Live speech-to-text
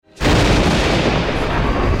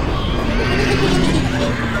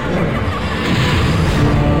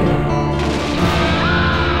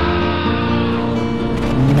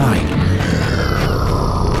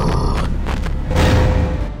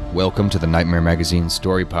to the Nightmare Magazine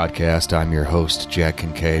Story Podcast. I'm your host, Jack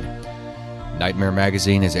Kincaid. Nightmare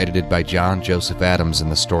Magazine is edited by John Joseph Adams,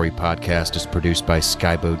 and the Story Podcast is produced by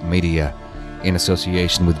Skyboat Media in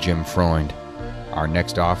association with Jim Freund. Our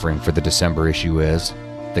next offering for the December issue is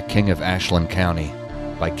The King of Ashland County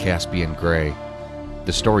by Caspian Gray.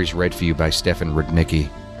 The story is read for you by Stefan Rudnicki.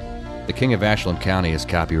 The King of Ashland County is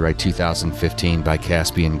copyright 2015 by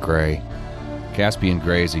Caspian Gray. Caspian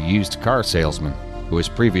Gray is a used car salesman who has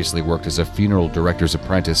previously worked as a funeral director's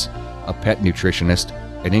apprentice, a pet nutritionist,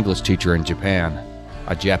 an English teacher in Japan,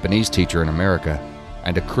 a Japanese teacher in America,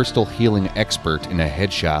 and a crystal healing expert in a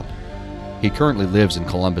head shop. He currently lives in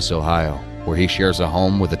Columbus, Ohio, where he shares a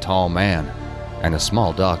home with a tall man and a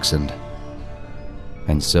small dachshund.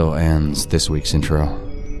 And so ends this week's intro.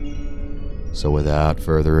 So without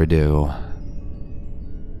further ado,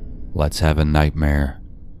 let's have a nightmare.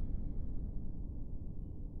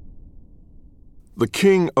 The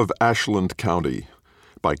King of Ashland County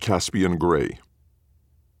by Caspian Gray.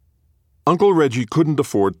 Uncle Reggie couldn't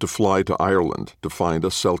afford to fly to Ireland to find a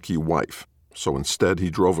Selkie wife, so instead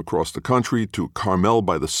he drove across the country to Carmel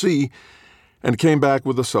by the Sea and came back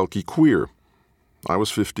with a Selkie queer. I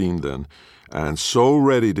was 15 then, and so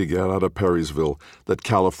ready to get out of Perrysville that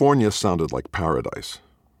California sounded like paradise.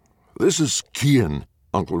 "This is Cian,"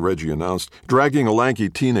 Uncle Reggie announced, dragging a lanky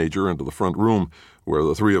teenager into the front room where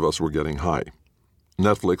the three of us were getting high.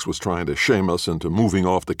 Netflix was trying to shame us into moving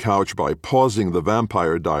off the couch by pausing the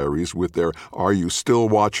Vampire Diaries with their "Are you still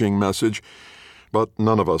watching?" message, but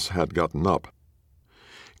none of us had gotten up.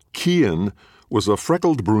 Cian was a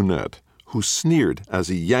freckled brunette who sneered as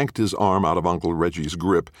he yanked his arm out of Uncle Reggie's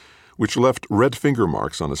grip, which left red finger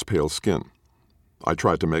marks on his pale skin. I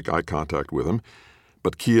tried to make eye contact with him,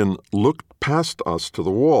 but Cian looked past us to the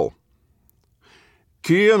wall.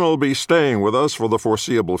 "Cian'll be staying with us for the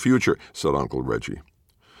foreseeable future," said Uncle Reggie.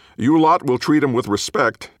 "You lot will treat him with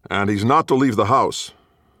respect, and he's not to leave the house."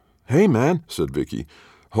 "Hey, man," said Vicky,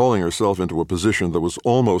 hauling herself into a position that was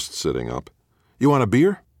almost sitting up. "You want a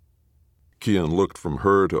beer?" Cian looked from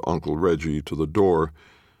her to Uncle Reggie to the door.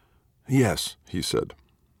 "Yes," he said.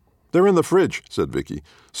 "They're in the fridge," said Vicky,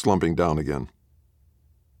 slumping down again.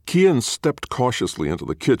 Cian stepped cautiously into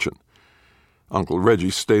the kitchen. Uncle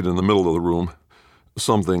Reggie stayed in the middle of the room,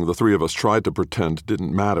 something the three of us tried to pretend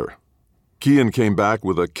didn't matter. Cian came back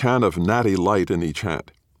with a can of Natty Light in each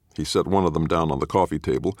hand. He set one of them down on the coffee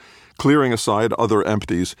table, clearing aside other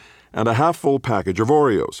empties and a half-full package of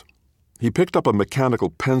Oreos. He picked up a mechanical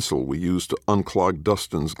pencil we used to unclog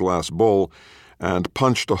Dustin's glass bowl and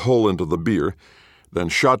punched a hole into the beer, then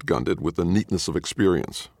shotgunned it with the neatness of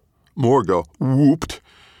experience. Morga whooped,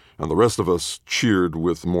 and the rest of us cheered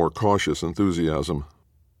with more cautious enthusiasm.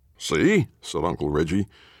 "See," said Uncle Reggie,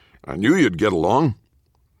 "I knew you'd get along."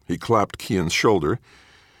 He clapped Cian's shoulder.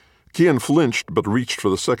 Cian flinched but reached for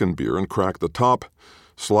the second beer and cracked the top,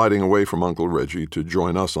 sliding away from Uncle Reggie to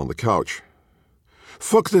join us on the couch.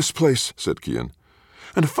 "Fuck this place," said Cian.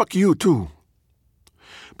 "And fuck you, too."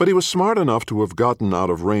 But he was smart enough to have gotten out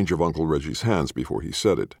of range of Uncle Reggie's hands before he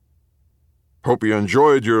said it. "Hope you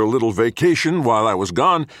enjoyed your little vacation while I was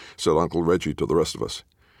gone," said Uncle Reggie to the rest of us.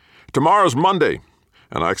 "Tomorrow's Monday,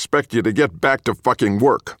 and I expect you to get back to fucking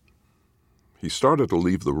work." He started to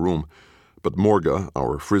leave the room, but Morga,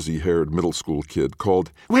 our frizzy-haired middle school kid,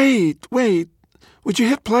 called, Wait, would you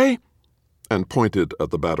hit play?" and pointed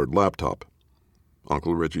at the battered laptop.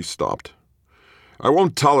 Uncle Reggie stopped. "I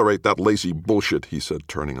won't tolerate that lazy bullshit," he said,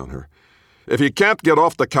 turning on her. "If you can't get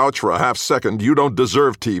off the couch for a half-second, you don't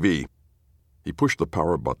deserve TV." He pushed the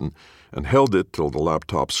power button and held it till the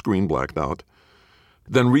laptop screen blacked out,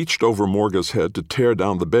 then reached over Morga's head to tear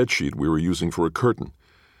down the bedsheet we were using for a curtain.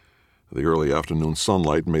 The early afternoon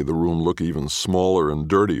sunlight made the room look even smaller and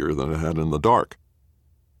dirtier than it had in the dark.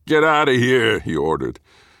 "Get out of here," he ordered.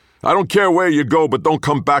 "I don't care where you go, but don't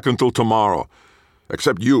come back until tomorrow.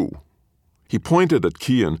 Except you." He pointed at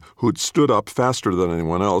Cian, who'd stood up faster than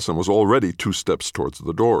anyone else and was already 2 steps towards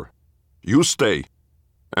the door. "You stay.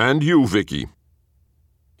 And you, Vicky."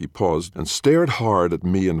 He paused and stared hard at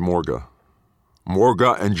me and Morga.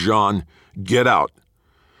 "Morga and John, get out.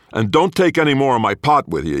 And don't take any more of my pot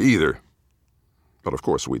with you, either." But of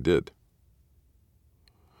course we did.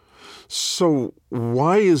 "So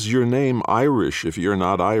why is your name Irish if you're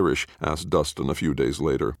not Irish?" asked Dustin a few days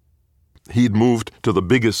later. He'd moved to the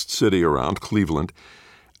biggest city around, Cleveland,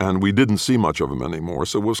 and we didn't see much of him anymore,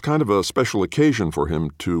 so it was kind of a special occasion for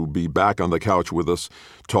him to be back on the couch with us,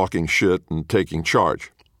 talking shit and taking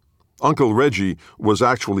charge. Uncle Reggie was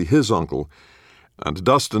actually his uncle, and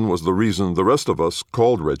Dustin was the reason the rest of us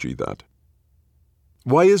called Reggie that.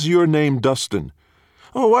 "Why is your name Dustin?"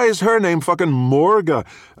 "Oh, why is her name fucking Morga?"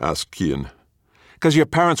 asked Cian. "'Cause your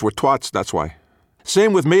parents were twats, that's why.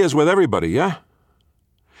 Same with me as with everybody, yeah?"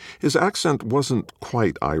 His accent wasn't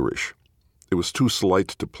quite Irish. It was too slight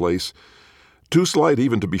to place, too slight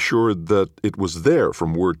even to be sure that it was there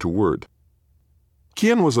from word to word.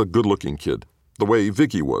 Cian was a good-looking kid, the way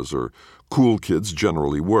Vicky was, or cool kids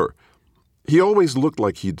generally were. He always looked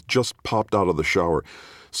like he'd just popped out of the shower,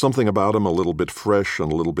 something about him a little bit fresh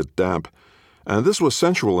and a little bit damp, and this was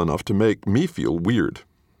sensual enough to make me feel weird.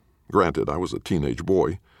 Granted, I was a teenage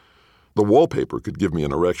boy. The wallpaper could give me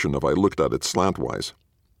an erection if I looked at it slantwise.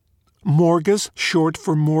 "Morga's short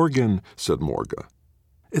for Morgan," said Morga.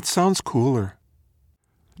 "It sounds cooler."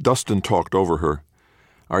 Dustin talked over her.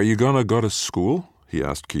 "Are you going to go to school?" he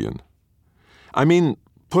asked Cian. "I mean,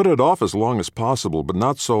 put it off as long as possible, but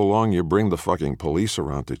not so long you bring the fucking police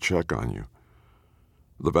around to check on you."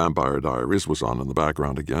 The Vampire Diaries was on in the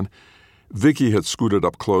background again. Vicky had scooted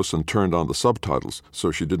up close and turned on the subtitles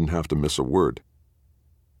so she didn't have to miss a word.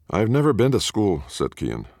 "I've never been to school," said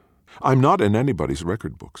Cian. "I'm not in anybody's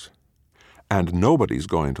record books. And nobody's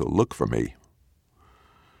going to look for me."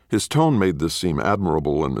 His tone made this seem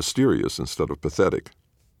admirable and mysterious instead of pathetic.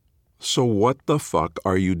 "So what the fuck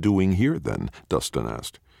are you doing here, then?" Dustin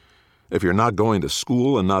asked. "If you're not going to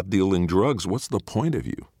school and not dealing drugs, what's the point of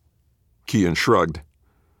you?" Cian shrugged.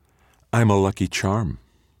 "I'm a lucky charm."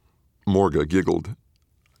 Morga giggled.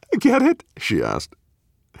 "Get it?" she asked.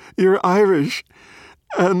 "You're Irish.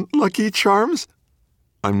 And Lucky Charms?"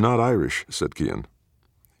 "I'm not Irish," said Cian.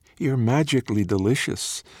 "You're magically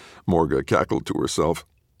delicious," Morga cackled to herself.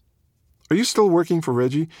 "Are you still working for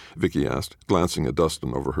Reggie?" Vicky asked, glancing at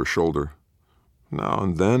Dustin over her shoulder. "Now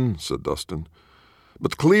and then," said Dustin.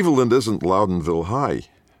 "But Cleveland isn't Loudonville High.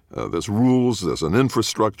 There's rules, there's an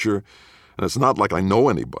infrastructure, and it's not like I know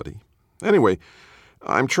anybody. Anyway,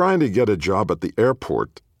 I'm trying to get a job at the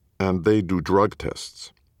airport, and they do drug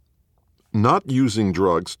tests." Not using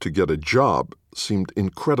drugs to get a job seemed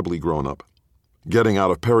incredibly grown up. Getting out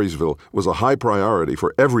of Perrysville was a high priority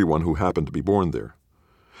for everyone who happened to be born there.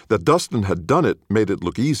 That Dustin had done it made it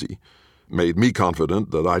look easy, made me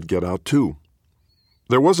confident that I'd get out too.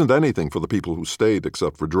 There wasn't anything for the people who stayed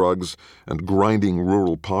except for drugs and grinding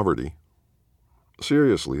rural poverty.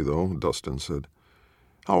 "Seriously, though," Dustin said,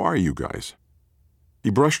 "how are you guys?" He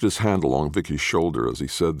brushed his hand along Vicky's shoulder as he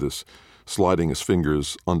said this, sliding his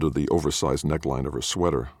fingers under the oversized neckline of her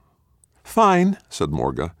sweater. "Fine," said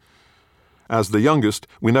Morga. As the youngest,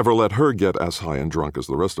 we never let her get as high and drunk as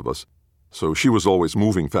the rest of us, so she was always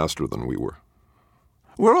moving faster than we were.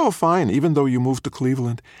 "We're all fine, even though you moved to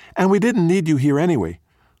Cleveland, and we didn't need you here anyway.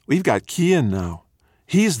 We've got Cian now.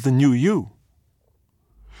 He's the new you."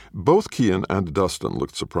 Both Cian and Dustin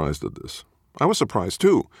looked surprised at this. I was surprised,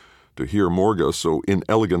 too, to hear Morga so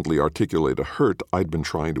inelegantly articulate a hurt I'd been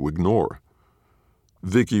trying to ignore.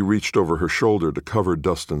 Vicky reached over her shoulder to cover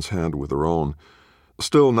Dustin's hand with her own,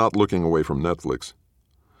 still not looking away from Netflix.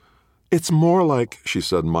 "It's more like," she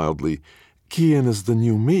said mildly, "Cian is the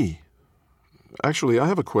new me." "Actually, I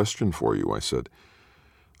have a question for you," I said.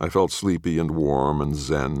 I felt sleepy and warm and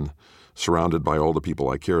zen, surrounded by all the people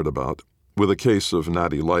I cared about, with a case of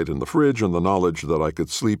Natty Light in the fridge and the knowledge that I could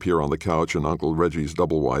sleep here on the couch in Uncle Reggie's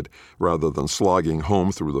double-wide rather than slogging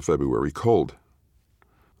home through the February cold.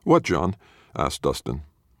 "What, John?" asked Dustin.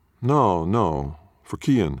 No, for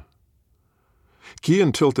Cian."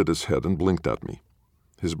 Cian tilted his head and blinked at me.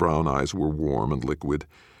 His brown eyes were warm and liquid,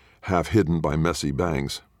 half hidden by messy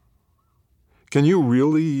bangs. "Can you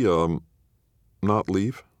really, not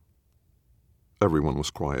leave?" Everyone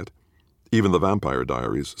was quiet. Even the Vampire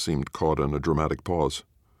Diaries seemed caught in a dramatic pause.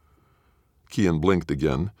 Cian blinked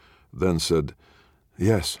again, then said,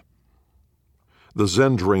 "Yes." The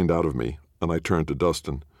zen drained out of me, and I turned to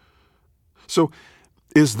Dustin. "So,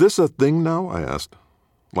 is this a thing now?" I asked.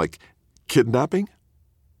 "Like kidnapping?"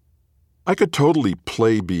 I could totally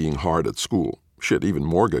play being hard at school. Shit, even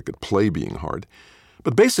Morga could play being hard.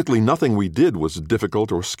 But basically nothing we did was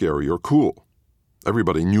difficult or scary or cool.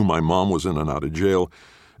 Everybody knew my mom was in and out of jail,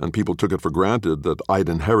 and people took it for granted that I'd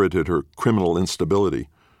inherited her criminal instability.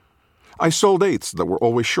 I sold eights that were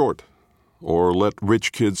always short, or let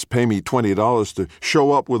rich kids pay me $20 to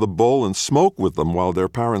show up with a bowl and smoke with them while their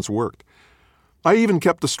parents worked. I even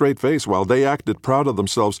kept a straight face while they acted proud of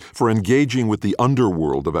themselves for engaging with the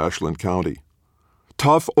underworld of Ashland County.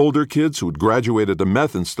 Tough older kids who'd graduated to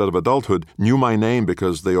meth instead of adulthood knew my name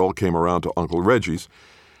because they all came around to Uncle Reggie's,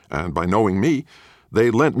 and by knowing me, they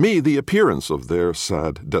lent me the appearance of their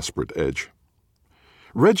sad, desperate edge.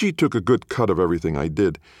 Reggie took a good cut of everything I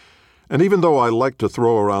did, and even though I liked to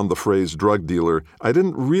throw around the phrase drug dealer, I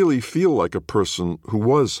didn't really feel like a person who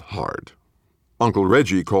was hard. Uncle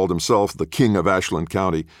Reggie called himself the King of Ashland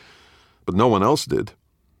County, but no one else did.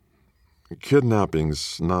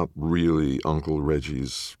 Kidnapping's not really Uncle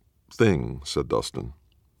Reggie's thing, said Dustin.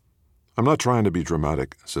 I'm not trying to be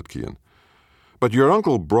dramatic, said Kian. But your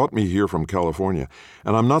uncle brought me here from California,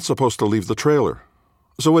 and I'm not supposed to leave the trailer.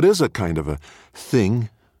 So it is a kind of a thing,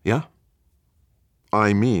 yeah?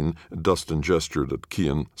 I mean, Dustin gestured at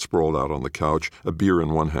Kian, sprawled out on the couch, a beer in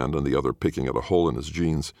one hand and the other picking at a hole in his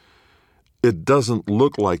jeans. It doesn't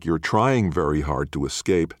look like you're trying very hard to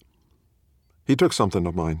escape. He took something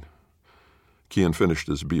of mine. Kian finished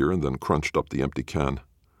his beer and then crunched up the empty can.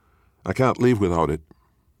 I can't leave without it.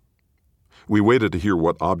 We waited to hear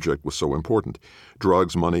what object was so important.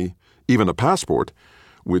 Drugs, money, even a passport,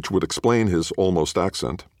 which would explain his almost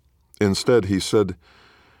accent. Instead, he said,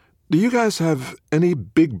 Do you guys have any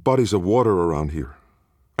big bodies of water around here?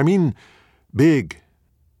 I mean, big.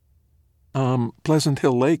 Pleasant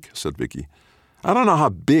Hill Lake, said Vicky. I don't know how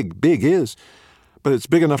big is, but it's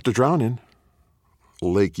big enough to drown in.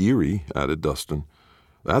 Lake Erie, added Dustin.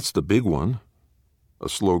 That's the big one. A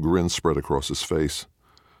slow grin spread across his face.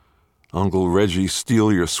 Uncle Reggie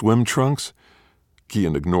steal your swim trunks?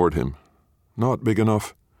 Kian ignored him. Not big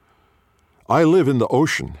enough. I live in the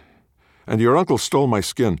ocean, and your uncle stole my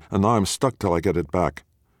skin, and now I'm stuck till I get it back.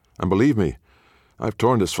 And believe me, I've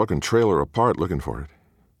torn this fucking trailer apart looking for it.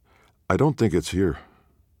 I don't think it's here.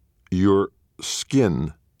 Your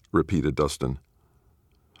skin, repeated Dustin.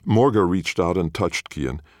 Morga reached out and touched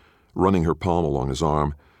Kian, running her palm along his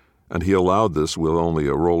arm, and he allowed this with only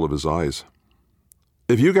a roll of his eyes.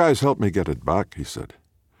 If you guys help me get it back, he said,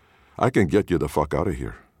 I can get you the fuck out of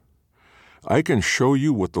here. I can show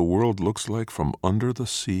you what the world looks like from under the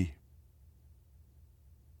sea.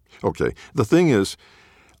 Okay, the thing is,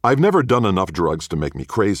 I've never done enough drugs to make me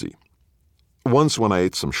crazy. Once when I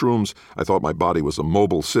ate some shrooms, I thought my body was a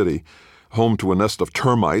mobile city, home to a nest of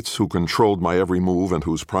termites who controlled my every move and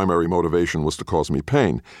whose primary motivation was to cause me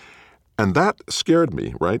pain. And that scared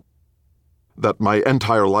me, right? That my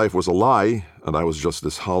entire life was a lie, and I was just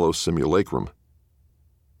this hollow simulacrum.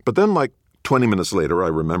 But then, like 20 minutes later, I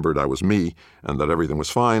remembered I was me, and that everything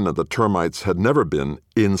was fine, and the termites had never been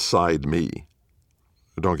inside me.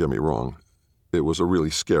 Don't get me wrong. It was a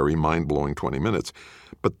really scary, mind-blowing 20 minutes,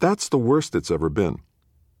 but that's the worst it's ever been.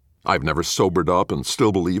 I've never sobered up and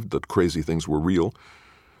still believed that crazy things were real,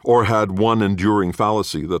 or had one enduring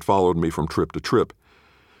fallacy that followed me from trip to trip.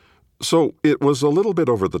 So it was a little bit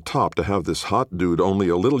over the top to have this hot dude only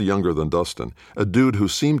a little younger than Dustin, a dude who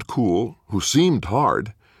seemed cool, who seemed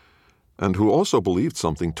hard, and who also believed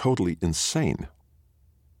something totally insane.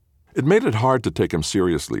 It made it hard to take him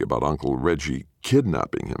seriously about Uncle Reggie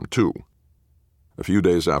kidnapping him, too. A few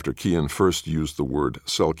days after Kian first used the word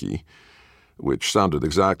selkie, which sounded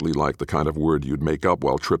exactly like the kind of word you'd make up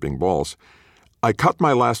while tripping balls, I cut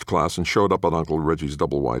my last class and showed up at Uncle Reggie's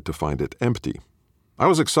double-wide to find it empty. I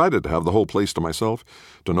was excited to have the whole place to myself,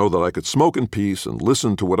 to know that I could smoke in peace and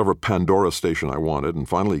listen to whatever Pandora station I wanted and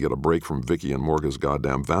finally get a break from Vicky and Morga's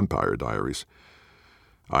goddamn vampire diaries.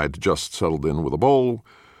 I'd just settled in with a bowl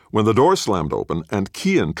when the door slammed open and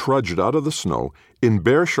Kian trudged out of the snow in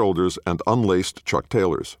bare shoulders and unlaced Chuck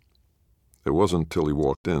Taylors. It wasn't till he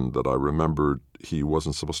walked in that I remembered he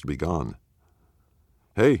wasn't supposed to be gone.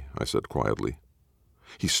 Hey, I said quietly.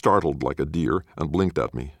 He startled like a deer and blinked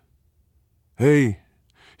at me. Hey,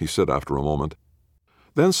 he said after a moment,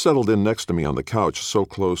 then settled in next to me on the couch so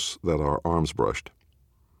close that our arms brushed.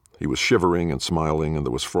 He was shivering and smiling, and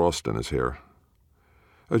there was frost in his hair.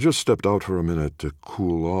 I just stepped out for a minute to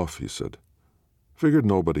cool off, he said. Figured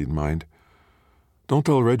nobody'd mind. Don't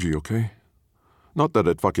tell Reggie, okay? Not that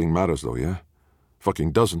it fucking matters, though, yeah?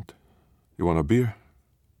 Fucking doesn't. You want a beer?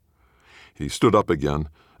 He stood up again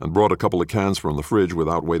and brought a couple of cans from the fridge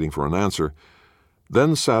without waiting for an answer,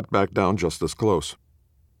 then sat back down just as close.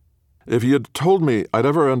 If you'd told me I'd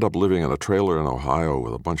ever end up living in a trailer in Ohio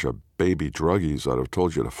with a bunch of baby druggies, I'd have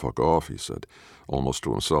told you to fuck off, he said, almost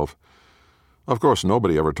to himself. Of course,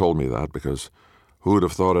 nobody ever told me that, because who'd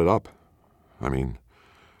have thought it up? I mean,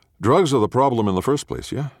 drugs are the problem in the first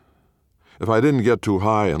place, yeah? If I didn't get too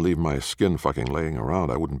high and leave my skin fucking laying around,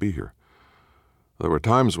 I wouldn't be here. There were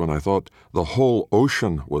times when I thought the whole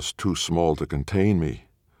ocean was too small to contain me.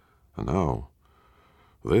 And now,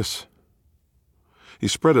 this. He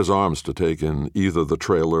spread his arms to take in either the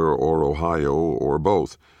trailer or Ohio or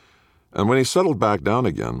both, and when he settled back down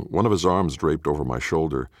again, one of his arms draped over my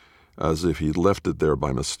shoulder, as if he'd left it there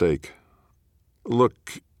by mistake.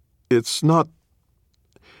 Look, it's not...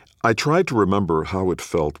 I tried to remember how it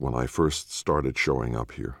felt when I first started showing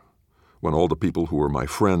up here, when all the people who were my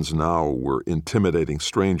friends now were intimidating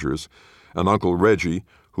strangers, and Uncle Reggie,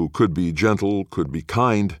 who could be gentle, could be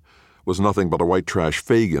kind, was nothing but a white trash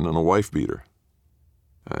Fagin and a wife-beater.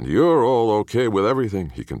 "And you're all okay with everything,"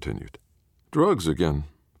 he continued. "Drugs again.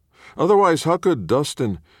 Otherwise, how could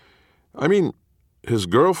Dustin... I mean, his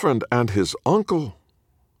girlfriend and his uncle...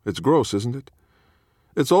 It's gross, isn't it?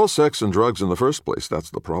 It's all sex and drugs in the first place. That's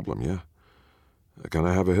the problem, yeah. Can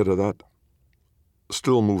I have a hit of that?"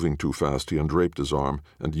 Still moving too fast, he undraped his arm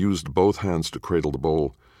and used both hands to cradle the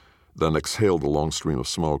bowl, then exhaled a long stream of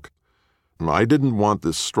smoke. I didn't want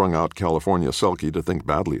this strung-out California selkie to think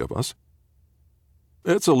badly of us.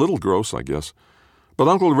 It's a little gross, I guess, but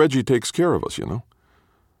Uncle Reggie takes care of us, you know.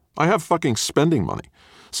 I have fucking spending money,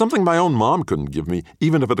 something my own mom couldn't give me,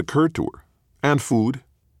 even if it occurred to her. And food.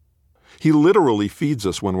 He literally feeds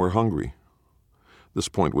us when we're hungry. This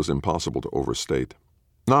point was impossible to overstate.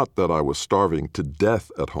 Not that I was starving to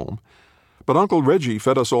death at home, but Uncle Reggie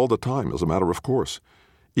fed us all the time, as a matter of course,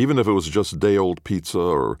 even if it was just day-old pizza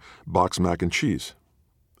or box mac and cheese.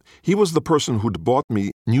 He was the person who'd bought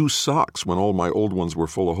me new socks when all my old ones were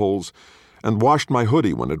full of holes, and washed my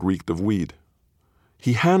hoodie when it reeked of weed.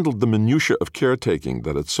 He handled the minutiae of caretaking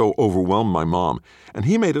that had so overwhelmed my mom, and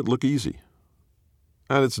he made it look easy.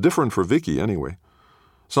 And it's different for Vicky anyway.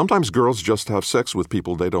 Sometimes girls just have sex with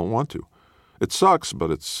people they don't want to. It sucks,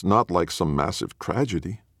 but it's not like some massive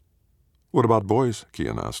tragedy. "What about boys?"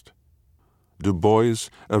 Kian asked. "Do boys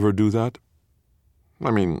ever do that?"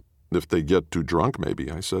 "I mean, if they get too drunk,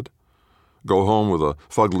 maybe," I said. "Go home with a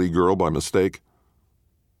fugly girl by mistake."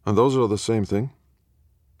 "And those are the same thing?"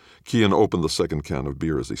 Kian opened the second can of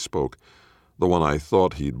beer as he spoke, the one I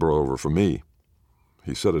thought he'd brought over for me.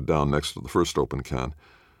 He set it down next to the first open can,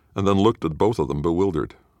 and then looked at both of them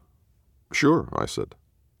bewildered. "Sure," I said.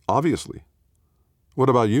 "Obviously. What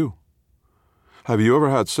about you? Have you ever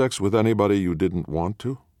had sex with anybody you didn't want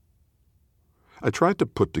to?" I tried to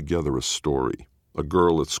put together a story. A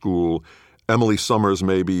girl at school, Emily Summers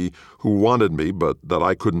maybe, who wanted me but that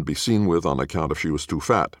I couldn't be seen with on account of she was too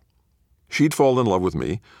fat. She'd fall in love with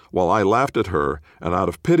me, while I laughed at her, and out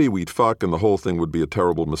of pity we'd fuck and the whole thing would be a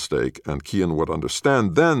terrible mistake, and Kian would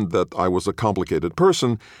understand then that I was a complicated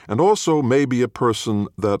person, and also maybe a person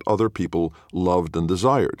that other people loved and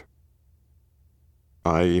desired.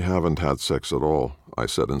 "I haven't had sex at all," I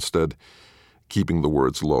said instead, keeping the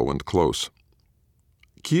words low and close.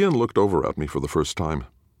 Kian looked over at me for the first time.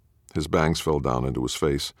 His bangs fell down into his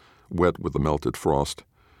face, wet with the melted frost,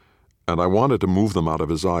 and I wanted to move them out of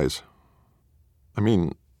his eyes. "I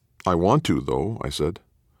mean, I want to, though," I said.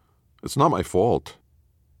 "It's not my fault."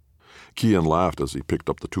 Kian laughed as he picked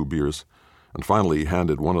up the 2 beers, and finally he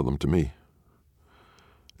handed one of them to me.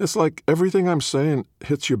 "It's like everything I'm saying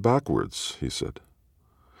hits you backwards," he said.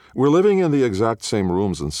 "We're living in the exact same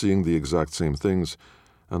rooms and seeing the exact same things,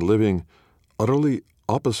 and living utterly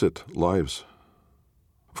opposite lives."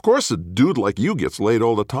 "Of course a dude like you gets laid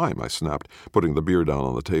all the time," I snapped, putting the beer down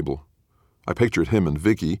on the table. I pictured him and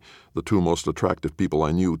Vicky, the 2 most attractive people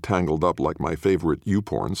I knew, tangled up like my favorite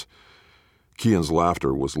U-porns. Kian's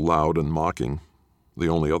laughter was loud and mocking. The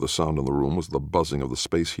only other sound in the room was the buzzing of the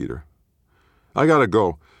space heater. "I gotta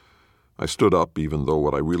go." I stood up, even though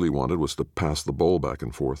what I really wanted was to pass the bowl back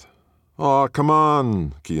and forth. "Aw, come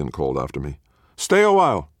on," Kian called after me. "Stay a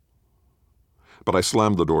while." But I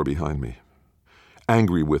slammed the door behind me,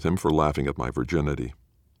 angry with him for laughing at my virginity.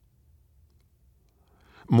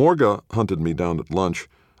 Morga hunted me down at lunch,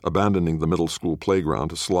 abandoning the middle school playground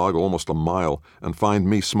to slog almost a mile and find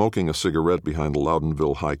me smoking a cigarette behind the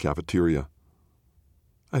Loudonville High cafeteria.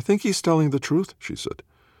 "I think he's telling the truth," she said.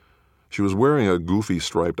 She was wearing a goofy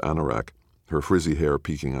striped anorak, her frizzy hair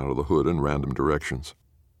peeking out of the hood in random directions.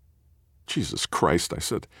 "Jesus Christ," I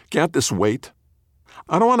said. "Can't this wait?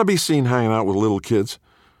 I don't want to be seen hanging out with little kids."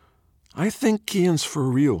 "I think Kian's for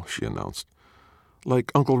real," she announced.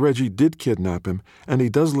 "Like Uncle Reggie did kidnap him, and he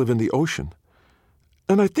does live in the ocean.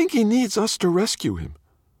 And I think he needs us to rescue him."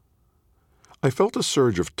 I felt a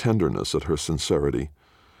surge of tenderness at her sincerity,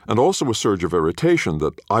 and also a surge of irritation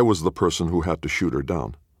that I was the person who had to shoot her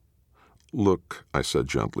down. "Look," I said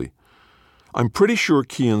gently, "I'm pretty sure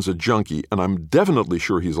Kian's a junkie, and I'm definitely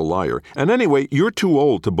sure he's a liar. And anyway, you're too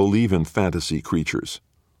old to believe in fantasy creatures."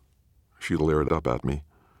 She leered up at me.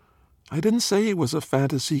 "I didn't say he was a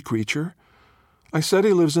fantasy creature. I said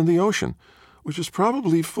he lives in the ocean, which is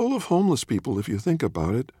probably full of homeless people if you think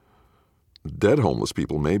about it." "Dead homeless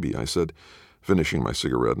people, maybe," I said, finishing my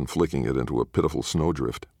cigarette and flicking it into a pitiful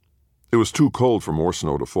snowdrift. It was too cold for more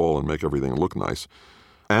snow to fall and make everything look nice,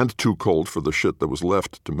 and too cold for the shit that was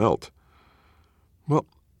left to melt. "Well,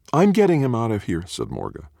 I'm getting him out of here," said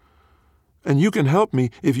Morga. "And you can help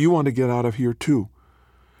me if you want to get out of here, too.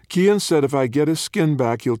 Kian said if I get his skin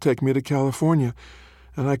back, he'll take me to California,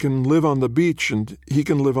 And I can live on the beach, and he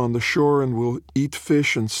can live on the shore, and we'll eat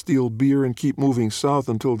fish and steal beer and keep moving south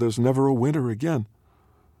until there's never a winter again.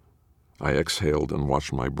 I exhaled and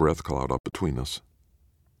watched my breath cloud up between us.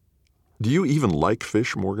 Do you even like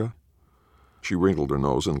fish, Morga? She wrinkled her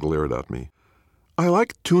nose and glared at me. I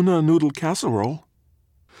like tuna noodle casserole.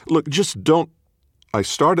 Look, just don't... I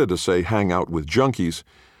started to say hang out with junkies,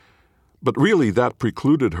 but really that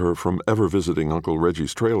precluded her from ever visiting Uncle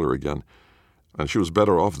Reggie's trailer again, and she was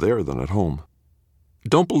better off there than at home.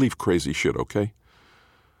 Don't believe crazy shit, okay?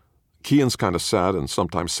 Kian's kind of sad, and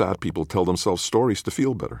sometimes sad people tell themselves stories to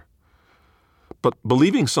feel better. But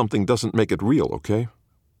believing something doesn't make it real, okay?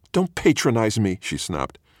 Don't patronize me, she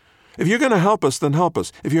snapped. If you're going to help us, then help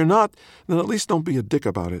us. If you're not, then at least don't be a dick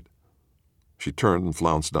about it. She turned and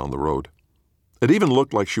flounced down the road. It even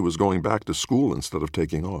looked like she was going back to school instead of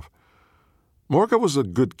taking off. Morga was a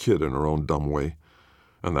good kid in her own dumb way,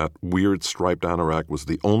 and that weird striped anorak was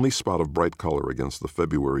the only spot of bright color against the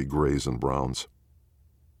February grays and browns.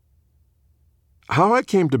 How I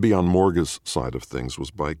came to be on Morga's side of things was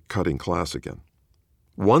by cutting class again.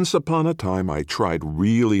 Once upon a time, I tried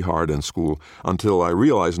really hard in school until I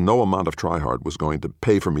realized no amount of try hard was going to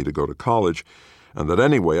pay for me to go to college, and that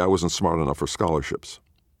anyway I wasn't smart enough for scholarships.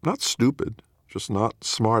 Not stupid, just not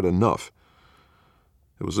smart enough.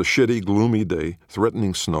 It was a shitty, gloomy day,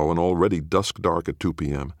 threatening snow, and already dusk dark at 2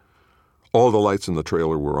 p.m. All the lights in the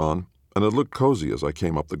trailer were on, and it looked cozy as I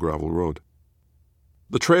came up the gravel road.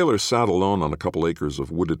 The trailer sat alone on a couple acres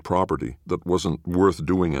of wooded property that wasn't worth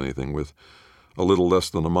doing anything with, a little less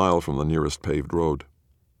than a mile from the nearest paved road.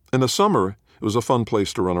 In the summer, it was a fun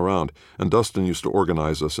place to run around, and Dustin used to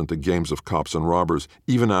organize us into games of cops and robbers,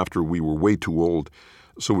 even after we were way too old,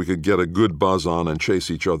 so we could get a good buzz on and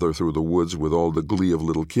chase each other through the woods with all the glee of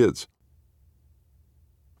little kids.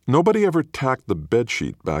 Nobody ever tacked the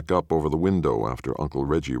bedsheet back up over the window after Uncle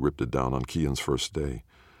Reggie ripped it down on Kian's first day.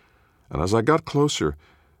 And as I got closer,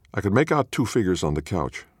 I could make out two figures on the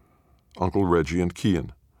couch, Uncle Reggie and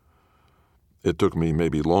Kian. It took me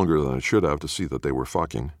maybe longer than it should have to see that they were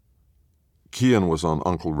fucking. Kian was on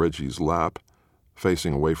Uncle Reggie's lap,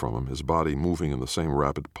 facing away from him, his body moving in the same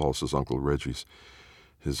rapid pulse as Uncle Reggie's,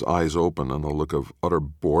 his eyes open and a look of utter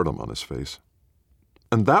boredom on his face.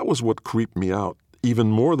 And that was what creeped me out,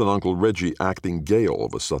 even more than Uncle Reggie acting gay all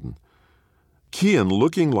of a sudden. Kian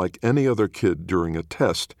looking like any other kid during a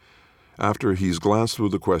test, after he's glanced through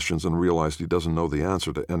the questions and realized he doesn't know the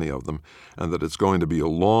answer to any of them, and that it's going to be a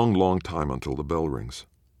long, long time until the bell rings.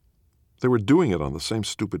 They were doing it on the same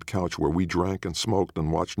stupid couch where we drank and smoked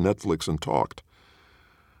and watched Netflix and talked.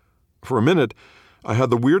 For a minute, I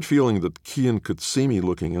had the weird feeling that Kian could see me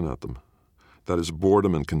looking in at them, that his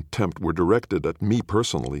boredom and contempt were directed at me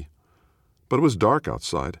personally. But it was dark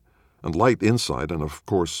outside, and light inside, and of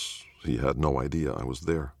course he had no idea I was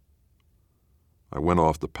there. I went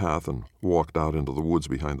off the path and walked out into the woods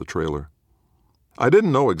behind the trailer. I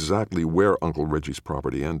didn't know exactly where Uncle Reggie's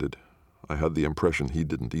property ended. I had the impression he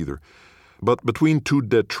didn't either. But between two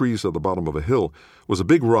dead trees at the bottom of a hill was a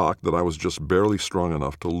big rock that I was just barely strong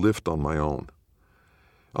enough to lift on my own.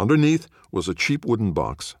 Underneath was a cheap wooden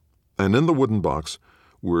box, and in the wooden box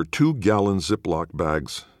were 2-gallon Ziploc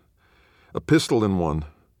bags, a pistol in one,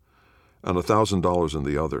 and $1,000 in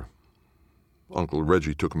the other. Uncle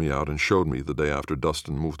Reggie took me out and showed me the day after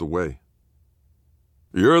Dustin moved away.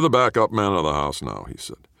 "You're the backup man of the house now," he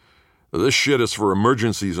said. "This shit is for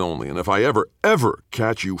emergencies only, and if I ever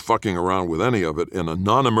catch you fucking around with any of it in a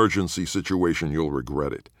non-emergency situation, you'll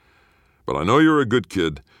regret it. But I know you're a good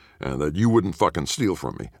kid, and that you wouldn't fucking steal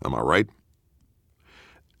from me. Am I right?"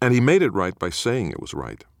 And he made it right by saying it was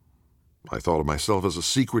right. I thought of myself as a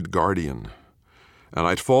secret guardian, and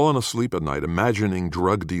I'd fallen asleep at night imagining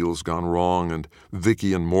drug deals gone wrong and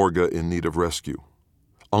Vicky and Morga in need of rescue.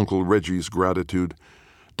 Uncle Reggie's gratitude,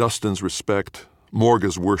 Dustin's respect,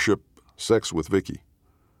 Morga's worship, sex with Vicky.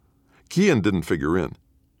 Kian didn't figure in.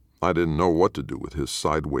 I didn't know what to do with his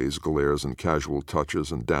sideways glares and casual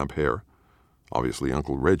touches and damp hair. Obviously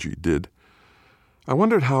Uncle Reggie did. I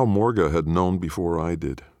wondered how Morga had known before I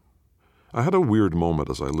did. I had a weird moment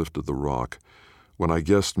as I lifted the rock, when I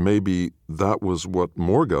guessed maybe that was what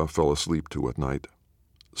Morga fell asleep to at night,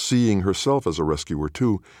 seeing herself as a rescuer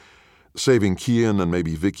too, saving Kian and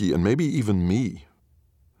maybe Vicky and maybe even me.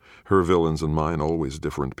 Her villains and mine always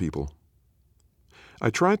different people. I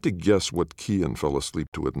tried to guess what Kian fell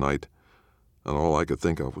asleep to at night, and all I could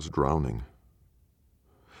think of was drowning.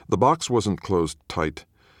 The box wasn't closed tight,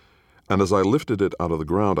 and as I lifted it out of the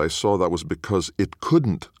ground, I saw that was because it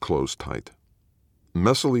couldn't close tight.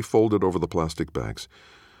 Messily folded over the plastic bags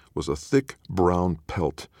was a thick brown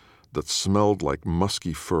pelt that smelled like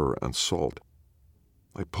musky fur and salt.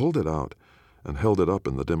 I pulled it out and held it up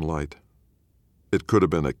in the dim light. It could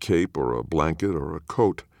have been a cape or a blanket or a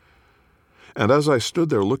coat. And as I stood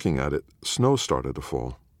there looking at it, snow started to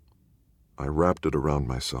fall. I wrapped it around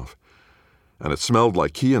myself, and it smelled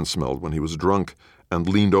like Cian smelled when he was drunk and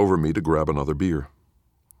leaned over me to grab another beer.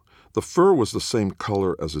 The fur was the same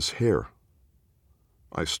color as his hair.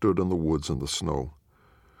 I stood in the woods in the snow,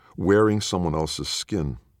 wearing someone else's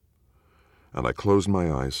skin, and I closed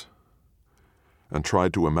my eyes and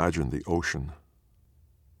tried to imagine the ocean.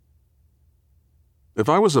 If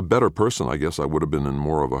I was a better person, I guess I would have been in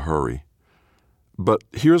more of a hurry. But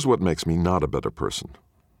here's what makes me not a better person.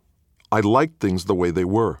 I liked things the way they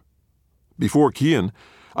were. Before Cian,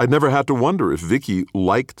 I'd never had to wonder if Vicky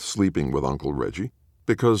liked sleeping with Uncle Reggie,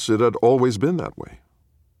 because it had always been that way.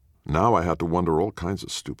 Now I had to wonder all kinds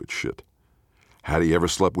of stupid shit. Had he ever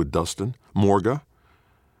slept with Dustin? Morga?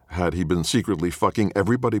 Had he been secretly fucking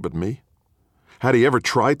everybody but me? Had he ever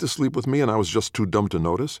tried to sleep with me and I was just too dumb to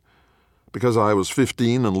notice? Because I was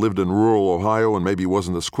 15 and lived in rural Ohio and maybe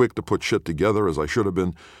wasn't as quick to put shit together as I should have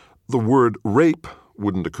been, the word rape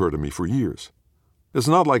wouldn't occur to me for years. It's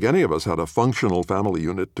not like any of us had a functional family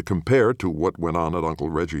unit to compare to what went on at Uncle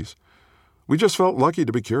Reggie's. We just felt lucky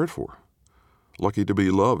to be cared for, lucky to be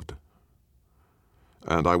loved.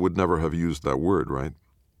 And I would never have used that word, right?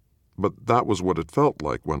 But that was what it felt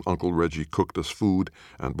like when Uncle Reggie cooked us food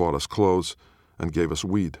and bought us clothes and gave us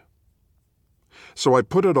weed. So I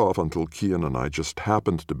put it off until Cian and I just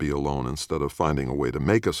happened to be alone instead of finding a way to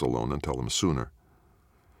make us alone and tell him sooner.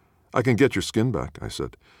 "I can get your skin back," I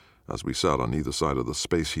said, as we sat on either side of the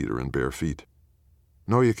space heater in bare feet.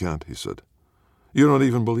 "No, you can't," he said. "You don't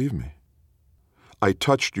even believe me." "I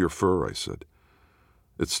touched your fur," I said.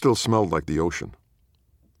 It still smelled like the ocean.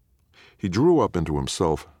 He drew up into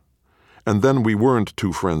himself, and then we weren't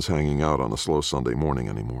two friends hanging out on a slow Sunday morning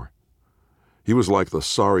anymore. He was like the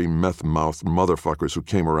sorry meth-mouthed motherfuckers who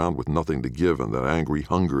came around with nothing to give and that angry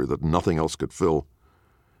hunger that nothing else could fill.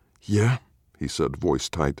 "Yeah," he said, voice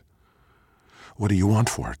tight. "What do you want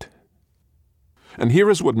for it?" And here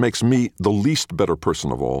is what makes me the least better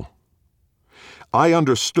person of all. I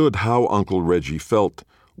understood how Uncle Reggie felt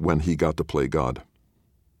when he got to play God.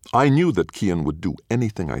 I knew that Cian would do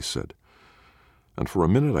anything I said. And for a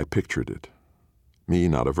minute I pictured it. Me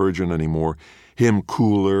not a virgin anymore, him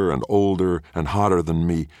cooler and older and hotter than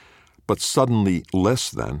me, but suddenly less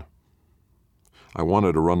than. I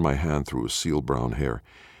wanted to run my hand through his seal brown hair,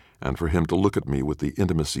 and for him to look at me with the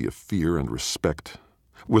intimacy of fear and respect,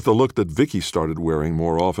 with the look that Vicky started wearing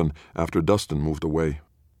more often after Dustin moved away.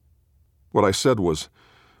 What I said was,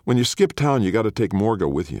 "When you skip town, you got to take Morga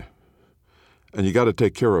with you. And you got to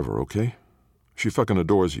take care of her, okay? She fucking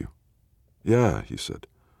adores you." "Yeah," he said.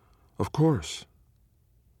 "Of course."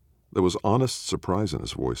 There was honest surprise in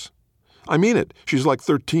his voice. "I mean it. She's like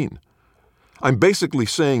 13. I'm basically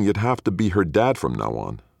saying you'd have to be her dad from now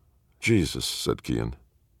on." "Jesus," said Cian.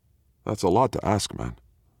 "That's a lot to ask, man."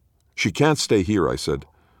 "She can't stay here," I said.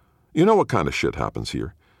 "You know what kind of shit happens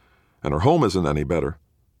here. And her home isn't any better."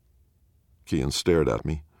 Cian stared at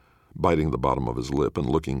me, biting the bottom of his lip and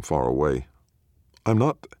looking far away. "I'm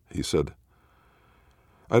not," he said.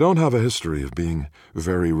 "I don't have a history of being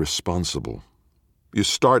very responsible." "You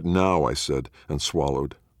start now," I said, and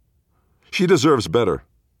swallowed. "She deserves better."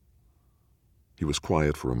 He was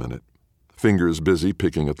quiet for a minute, fingers busy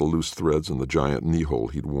picking at the loose threads in the giant knee-hole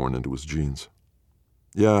he'd worn into his jeans.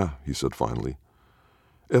 "Yeah," he said finally.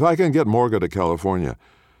 "If I can get Morga to California,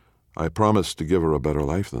 I promise to give her a better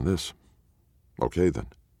life than this." "Okay, then.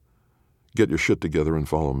 Get your shit together and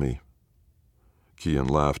follow me." Cian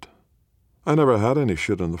laughed. "I never had any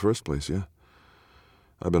shit in the first place, yeah.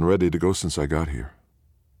 I've been ready to go since I got here."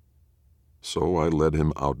 So I led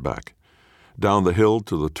him out back, down the hill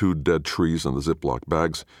to the 2 dead trees and the Ziploc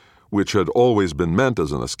bags, which had always been meant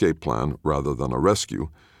as an escape plan rather than a rescue,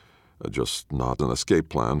 just not an escape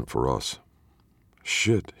plan for us.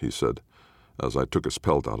 "Shit," he said, as I took his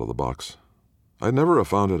pelt out of the box. "I'd never have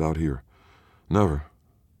found it out here. Never."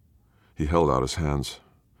 He held out his hands,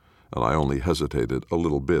 and I only hesitated a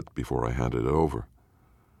little bit before I handed it over.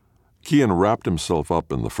 Cian wrapped himself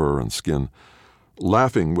up in the fur and skin,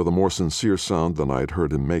 laughing with a more sincere sound than I had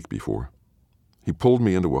heard him make before. He pulled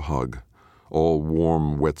me into a hug, all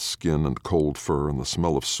warm, wet skin and cold fur and the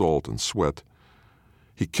smell of salt and sweat.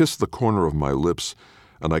 He kissed the corner of my lips,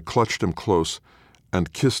 and I clutched him close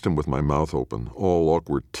and kissed him with my mouth open, all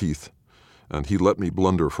awkward teeth, and he let me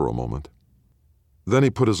blunder for a moment. Then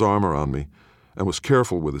he put his arm around me and was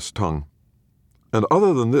careful with his tongue. And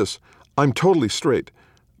other than this, I'm totally straight,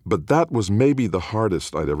 but that was maybe the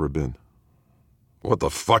hardest I'd ever been. "What the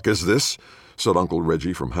fuck is this?" said Uncle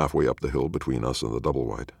Reggie from halfway up the hill between us and the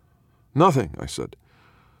double-wide. "Nothing," I said,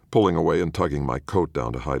 pulling away and tugging my coat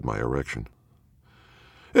down to hide my erection.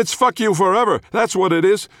 "It's fuck you forever, that's what it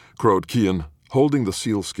is," crowed Cian, holding the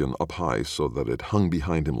sealskin up high so that it hung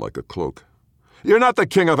behind him like a cloak. "You're not the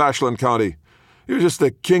king of Ashland County. You're just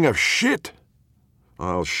the king of shit."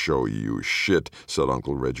 "I'll show you shit," said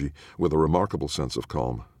Uncle Reggie, with a remarkable sense of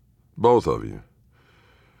calm. "Both of you.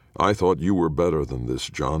 I thought you were better than this,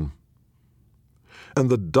 John." And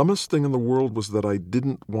the dumbest thing in the world was that I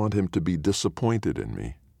didn't want him to be disappointed in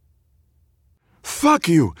me. "Fuck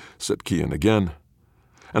you," said Cian again.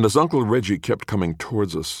 And as Uncle Reggie kept coming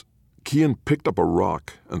towards us, Cian picked up a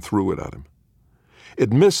rock and threw it at him.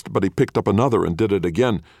 It missed, but he picked up another and did it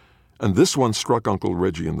again, and this one struck Uncle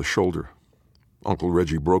Reggie in the shoulder. Uncle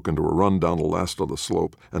Reggie broke into a run down the last of the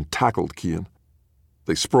slope and tackled Cian.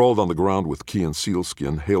 They sprawled on the ground with Cian's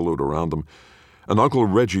sealskin haloed around them, and Uncle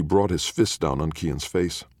Reggie brought his fist down on Cian's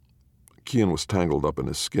face. Cian was tangled up in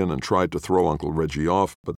his skin and tried to throw Uncle Reggie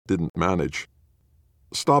off, but didn't manage.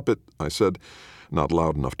 "Stop it," I said, not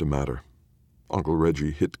loud enough to matter. Uncle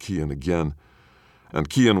Reggie hit Cian again,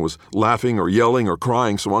 and Cian was laughing or yelling or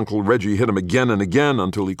crying, so Uncle Reggie hit him again and again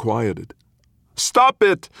until he quieted. "Stop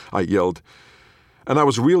it!" I yelled, and I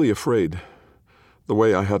was really afraid, the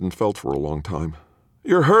way I hadn't felt for a long time.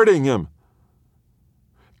 "You're hurting him!"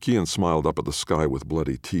 Cian smiled up at the sky with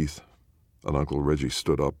bloody teeth, and Uncle Reggie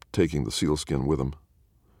stood up, taking the sealskin with him.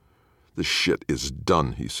 "This shit is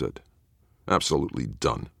done," he said. "Absolutely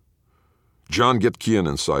done. John, get Cian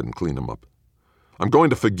inside and clean him up. I'm going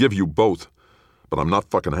to forgive you both, but I'm not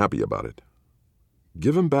fucking happy about it."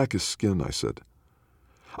 "Give him back his skin," I said.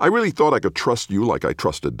 "I really thought I could trust you like I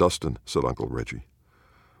trusted Dustin," said Uncle Reggie.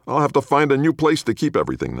 "I'll have to find a new place to keep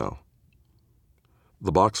everything now."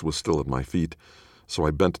 The box was still at my feet, so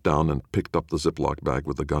I bent down and picked up the Ziploc bag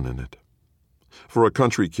with the gun in it. For a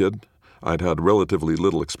country kid, I'd had relatively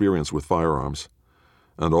little experience with firearms,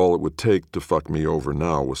 and all it would take to fuck me over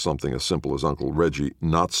now was something as simple as Uncle Reggie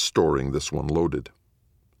not storing this one loaded.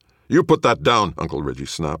 "You put that down," Uncle Reggie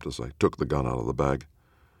snapped as I took the gun out of the bag.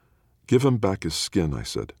 "Give him back his skin," I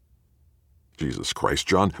said. "Jesus Christ,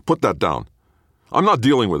 John, put that down. I'm not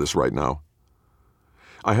dealing with this right now."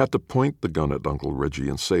 I had to point the gun at Uncle Reggie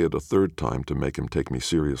and say it a third time to make him take me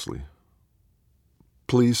seriously.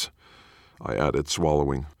 "Please," I added,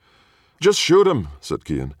 swallowing. "Just shoot him," said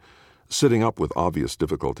Cian, sitting up with obvious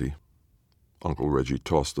difficulty. Uncle Reggie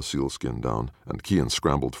tossed the sealskin down, and Cian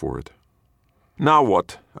scrambled for it. "Now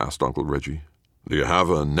what?" asked Uncle Reggie. "Do you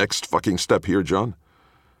have a next fucking step here, John?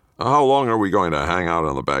 How long are we going to hang out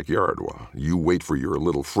in the backyard while you wait for your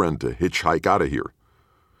little friend to hitchhike out of here?"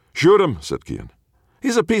 "Shoot him," said Cian.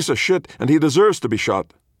 "He's a piece of shit, and he deserves to be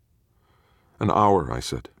shot." "An hour," I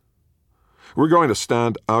said. "We're going to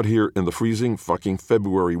stand out here in the freezing fucking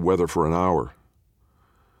February weather for an hour.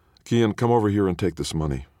 Cian, come over here and take this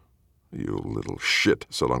money." "You little shit,"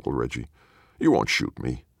 said Uncle Reggie. "You won't shoot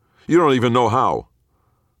me. You don't even know how."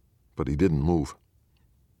 But he didn't move.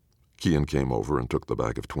 Cian came over and took the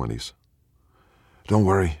bag of 20s. "Don't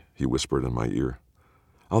worry," he whispered in my ear.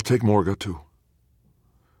 "I'll take Morga, too."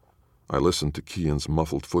 I listened to Cian's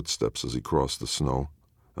muffled footsteps as he crossed the snow,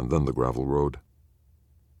 and then the gravel road.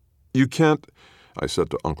 "You can't," I said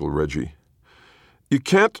to Uncle Reggie, "you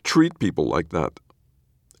can't treat people like that.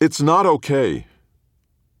 It's not okay."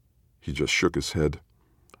 He just shook his head.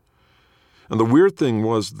 And the weird thing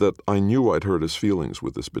was that I knew I'd hurt his feelings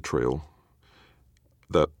with this betrayal,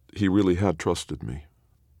 that he really had trusted me.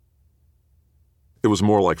 It was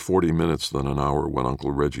more like 40 minutes than an hour when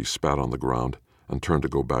Uncle Reggie spat on the ground and turned to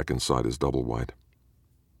go back inside his double-wide.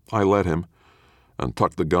 I let him and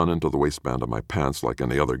tucked the gun into the waistband of my pants like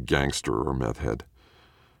any other gangster or meth head,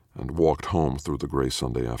 and walked home through the gray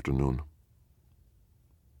Sunday afternoon.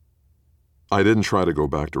 I didn't try to go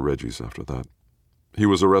back to Reggie's after that. He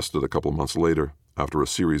was arrested a couple months later after a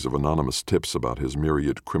series of anonymous tips about his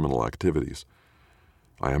myriad criminal activities.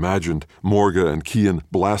 I imagined Morga and Cian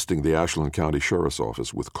blasting the Ashland County Sheriff's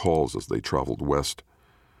Office with calls as they traveled west.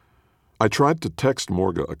 I tried to text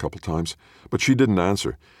Morga a couple times, but she didn't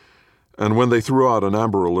answer, and when they threw out an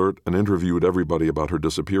Amber Alert and interviewed everybody about her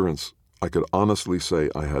disappearance, I could honestly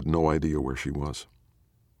say I had no idea where she was.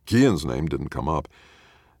 Cian's name didn't come up.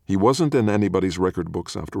 He wasn't in anybody's record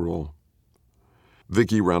books after all.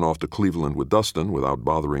 Vicky ran off to Cleveland with Dustin without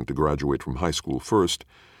bothering to graduate from high school first,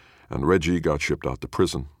 and Reggie got shipped out to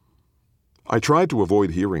prison. I tried to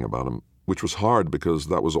avoid hearing about him, which was hard because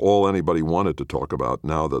that was all anybody wanted to talk about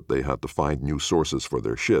now that they had to find new sources for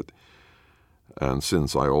their shit. And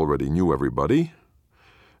since I already knew everybody,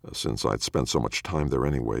 Since I'd spent so much time there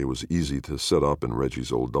anyway, it was easy to set up in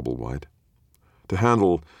Reggie's old double-wide. To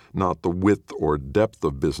handle not the width or depth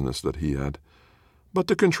of business that he had, but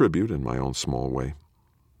to contribute in my own small way.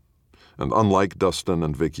 And unlike Dustin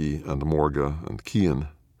and Vicky and Morga and Kian,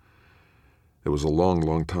 it was a long,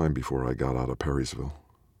 long time before I got out of Perrysville.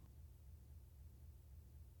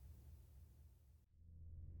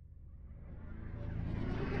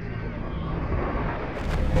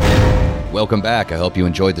 Welcome back. I hope you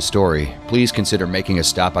enjoyed the story. Please consider making a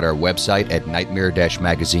stop at our website at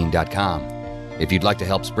nightmare-magazine.com. If you'd like to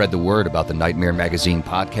help spread the word about the Nightmare Magazine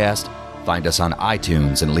podcast, find us on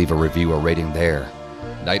iTunes and leave a review or rating there.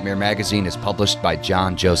 Nightmare Magazine is published by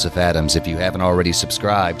John Joseph Adams. If you haven't already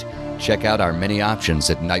subscribed, check out our many options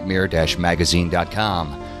at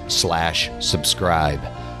nightmare-magazine.com/subscribe.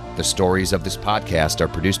 The stories of this podcast are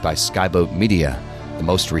produced by Skyboat Media, the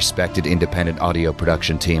most respected independent audio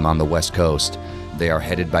production team on the West Coast. They are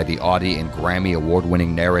headed by the Audie and Grammy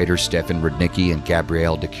award-winning narrators Stefan Rudnicki and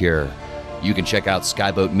Gabrielle DeCure. You can check out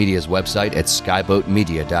Skyboat Media's website at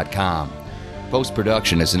skyboatmedia.com.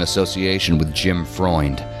 Post-production is in association with Jim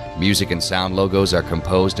Freund. Music and sound logos are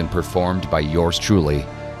composed and performed by yours truly,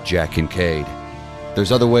 Jack Kincaid.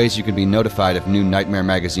 There's other ways you can be notified of new Nightmare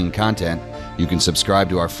Magazine content. You can subscribe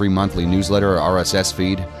to our free monthly newsletter or RSS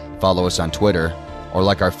feed, follow us on Twitter, or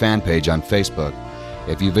like our fan page on Facebook.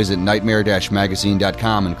 If you visit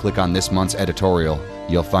nightmare-magazine.com and click on this month's editorial,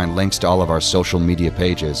 you'll find links to all of our social media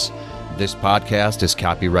pages. This podcast is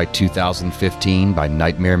copyright 2015 by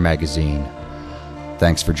Nightmare Magazine.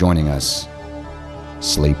 Thanks for joining us.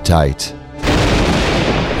 Sleep tight.